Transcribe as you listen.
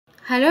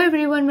Hello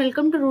everyone,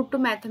 welcome to Root to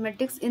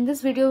Mathematics. In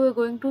this video, we're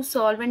going to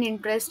solve an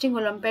interesting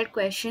Olympiad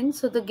question.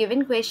 So the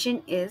given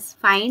question is,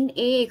 find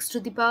ax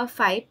to the power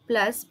 5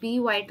 plus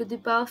by to the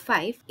power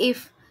 5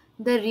 if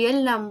the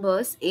real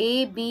numbers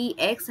a, b,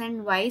 x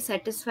and y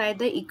satisfy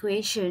the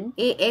equation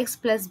ax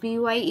plus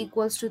by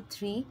equals to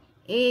 3,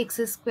 ax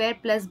square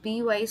plus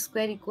by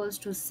square equals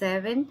to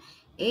 7,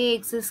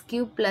 ax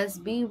cube plus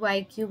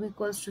by cube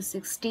equals to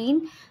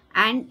 16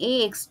 and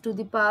ax to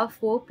the power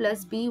 4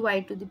 plus by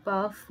to the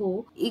power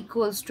 4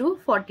 equals to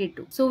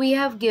 42. So we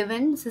have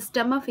given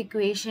system of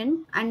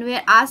equation and we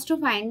are asked to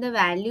find the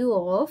value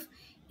of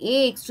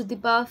ax to the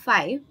power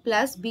 5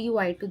 plus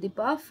by to the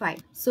power 5.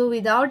 So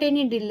without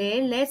any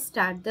delay, let's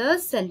start the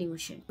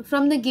solution.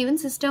 From the given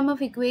system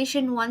of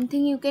equation, one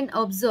thing you can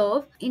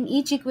observe, in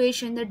each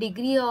equation the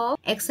degree of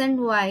x and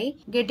y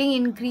getting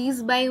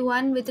increased by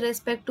 1 with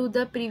respect to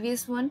the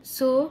previous one.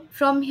 So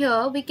from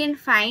here we can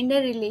find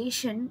a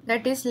relation,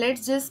 that is,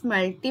 let's just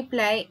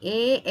multiply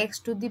ax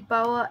to the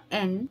power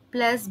n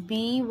plus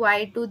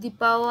by to the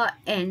power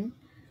n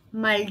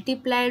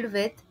multiplied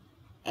with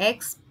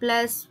x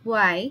plus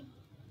y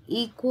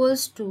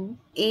equals to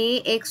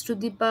ax to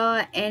the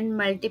power n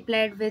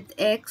multiplied with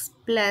x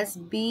plus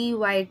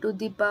by to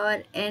the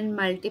power n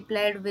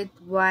multiplied with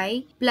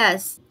y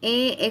plus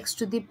ax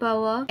to the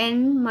power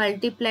n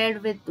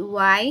multiplied with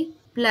y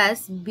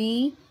plus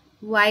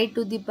by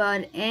to the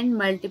power n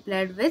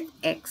multiplied with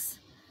x.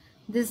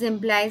 This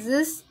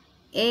implies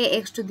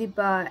ax to the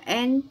power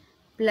n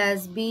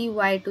plus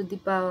by to the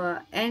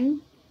power n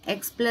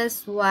x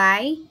plus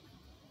y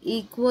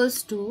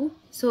equals to,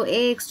 so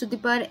ax to the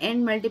power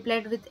n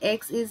multiplied with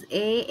x is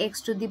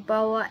ax to the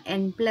power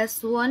n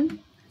plus 1.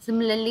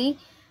 Similarly,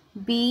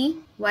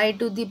 by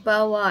to the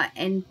power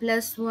n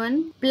plus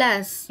 1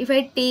 plus, if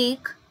I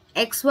take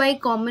xy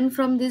common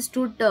from these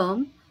two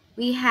terms,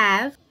 we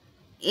have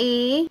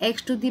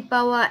ax to the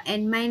power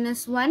n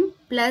minus 1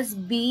 plus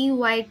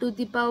by to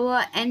the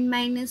power n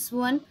minus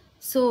 1.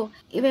 So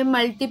if I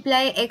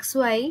multiply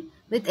xy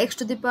with x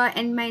to the power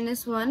n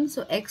minus 1,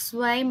 so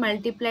xy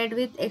multiplied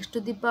with x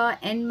to the power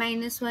n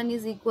minus 1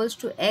 is equals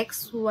to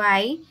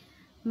xy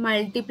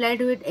multiplied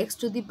with x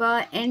to the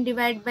power n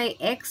divided by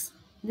x.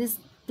 This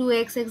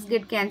 2x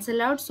get cancelled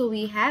out, so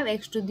we have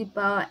x to the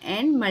power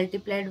n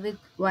multiplied with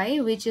y,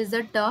 which is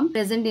the term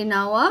present in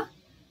our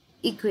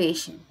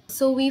equation.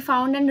 So we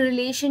found a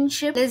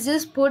relationship. Let's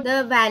just put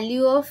the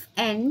value of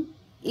n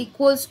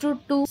equals to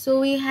 2.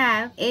 So we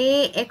have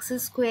ax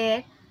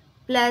square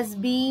plus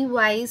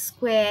by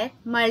square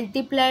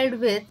multiplied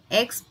with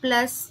x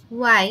plus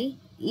y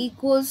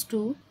equals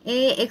to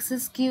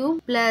ax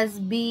cube plus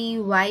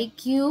by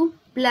cube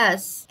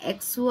plus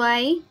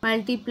xy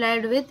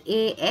multiplied with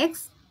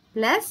ax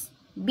plus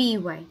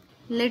by.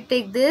 Let's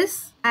take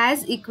this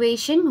as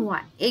equation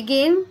 1.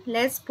 Again,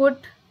 let's put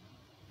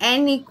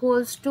n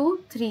equals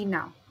to 3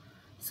 now.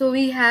 So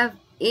we have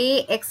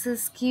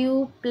ax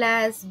cube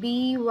plus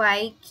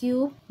by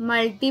cube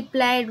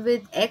multiplied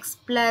with x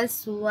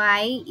plus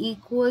y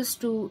equals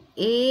to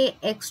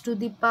ax to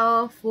the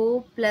power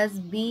 4 plus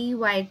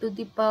by to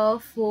the power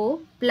 4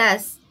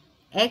 plus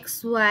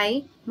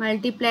xy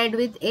multiplied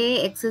with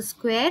ax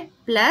square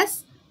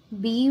plus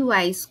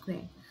by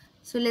square.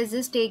 So let's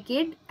just take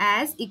it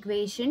as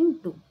equation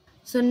 2.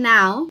 So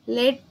now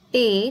let's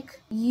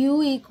take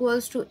u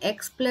equals to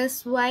x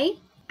plus y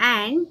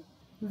and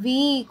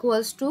v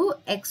equals to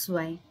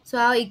xy. So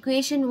our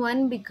equation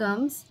 1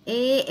 becomes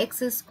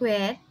ax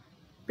square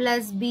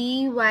plus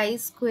by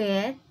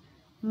square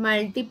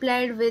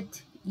multiplied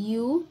with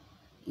u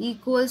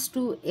equals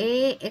to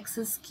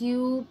ax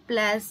cube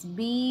plus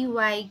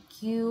by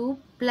cube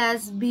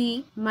plus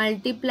b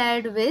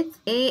multiplied with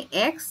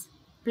ax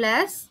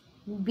plus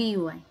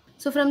by.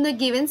 So from the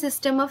given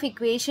system of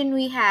equation,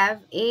 we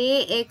have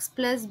ax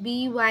plus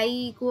by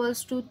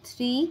equals to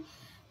 3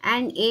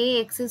 and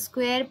ax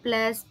square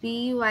plus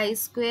by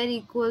square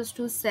equals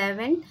to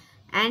 7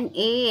 and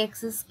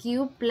ax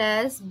cube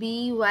plus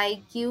by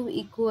cube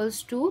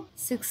equals to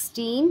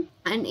 16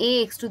 and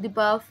ax to the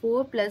power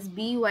 4 plus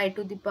by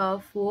to the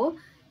power 4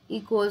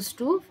 equals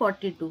to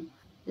 42.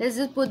 Let's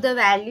just put the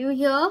value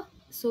here.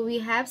 So we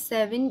have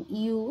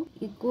 7u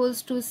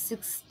equals to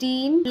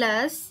 16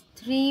 plus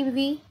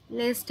 3v.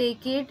 Let's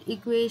take it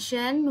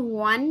equation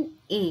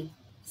 1a.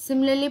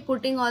 Similarly,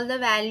 putting all the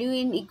value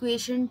in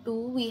equation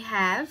 2, we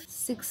have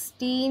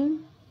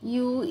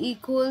 16u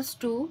equals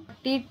to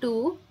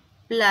 42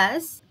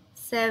 plus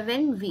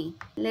 7v.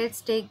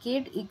 Let's take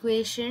it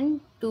equation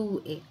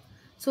 2a.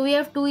 So we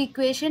have two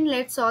equations.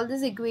 Let's solve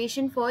this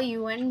equation for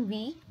u and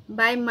v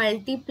by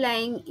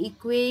multiplying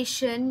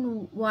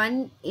equation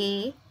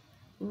 1a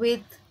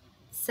with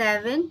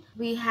 7.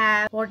 We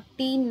have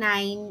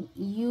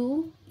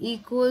 49u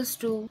equals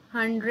to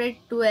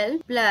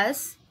 112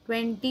 plus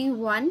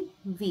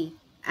 21v,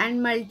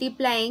 and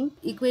multiplying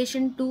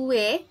equation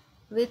 2a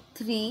with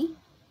 3,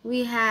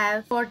 we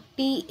have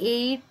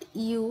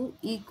 48u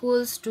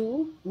equals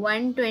to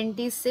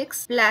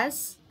 126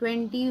 plus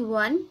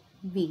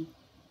 21v.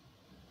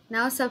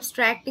 Now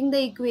subtracting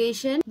the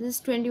equation, this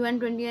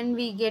 21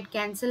 we get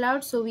cancel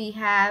out, so we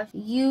have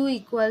u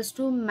equals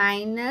to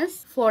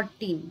minus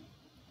 14.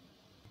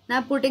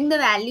 Now putting the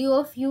value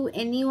of u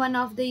any one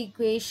of the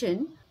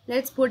equation,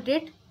 let's put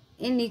it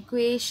in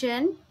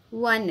equation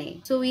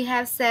 1a. So we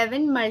have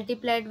 7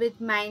 multiplied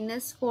with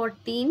minus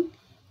 14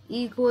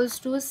 equals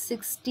to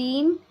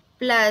 16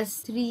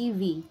 plus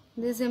 3v.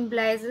 This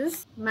implies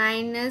is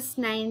minus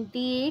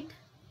 98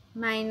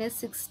 minus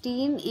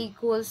 16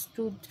 equals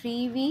to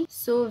 3v.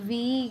 So v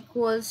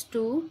equals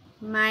to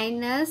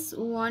minus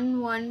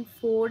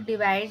 114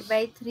 divided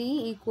by 3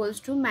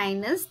 equals to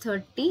minus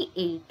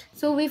 38.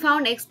 So we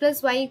found x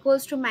plus y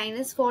equals to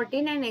minus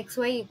 14 and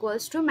xy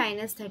equals to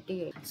minus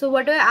 38. So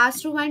what we are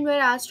asked to find? We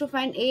are asked to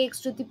find ax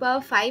to the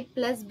power 5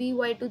 plus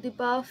by to the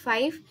power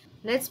 5.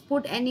 Let's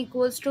put n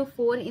equals to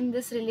 4 in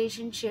this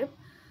relationship.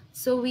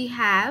 So we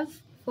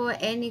have, for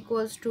n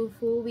equals to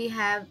 4, we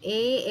have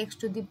ax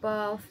to the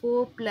power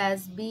 4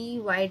 plus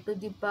by to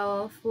the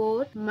power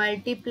 4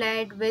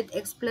 multiplied with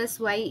x plus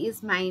y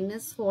is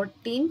minus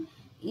 14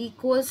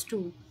 equals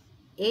to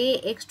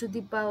ax to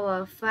the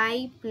power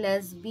 5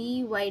 plus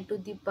by to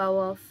the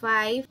power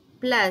 5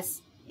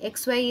 plus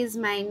xy is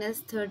minus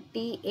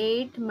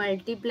 38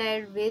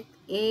 multiplied with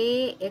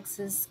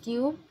ax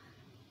cube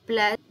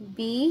plus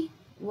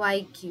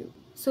by cube.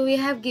 So we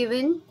have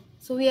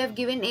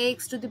given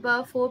ax to the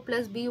power 4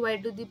 plus by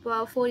to the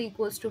power 4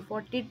 equals to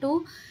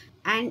 42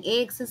 and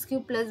ax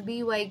cube plus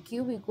by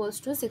cube equals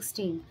to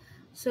 16.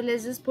 So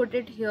let's just put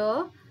it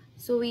here.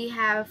 So we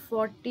have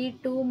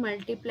 42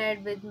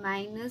 multiplied with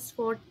minus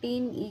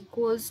 14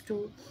 equals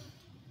to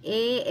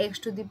ax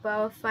to the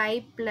power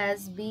 5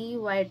 plus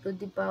by to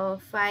the power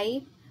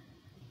 5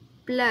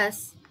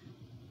 plus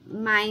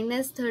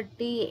minus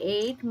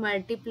 38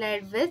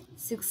 multiplied with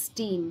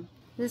 16.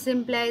 This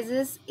implies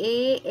is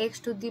ax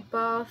to the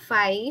power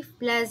 5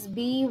 plus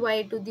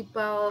by to the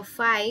power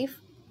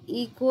 5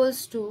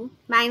 equals to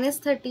minus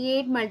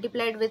 38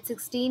 multiplied with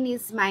 16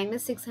 is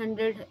minus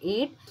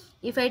 608.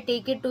 If I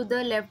take it to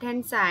the left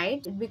hand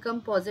side, it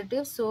becomes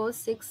positive. So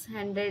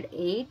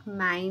 608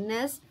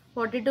 minus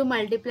 42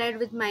 multiplied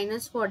with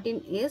minus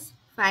 14 is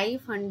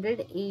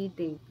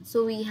 580.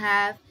 So we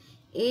have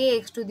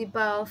ax to the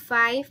power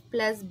 5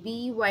 plus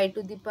by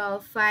to the power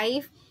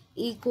 5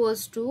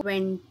 equals to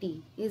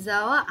 20 is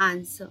our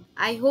answer.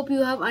 I hope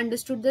you have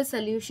understood the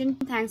solution.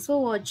 Thanks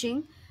for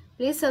watching.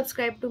 Please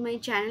subscribe to my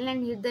channel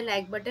and hit the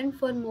like button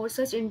for more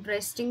such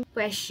interesting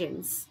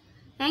questions.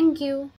 Thank you.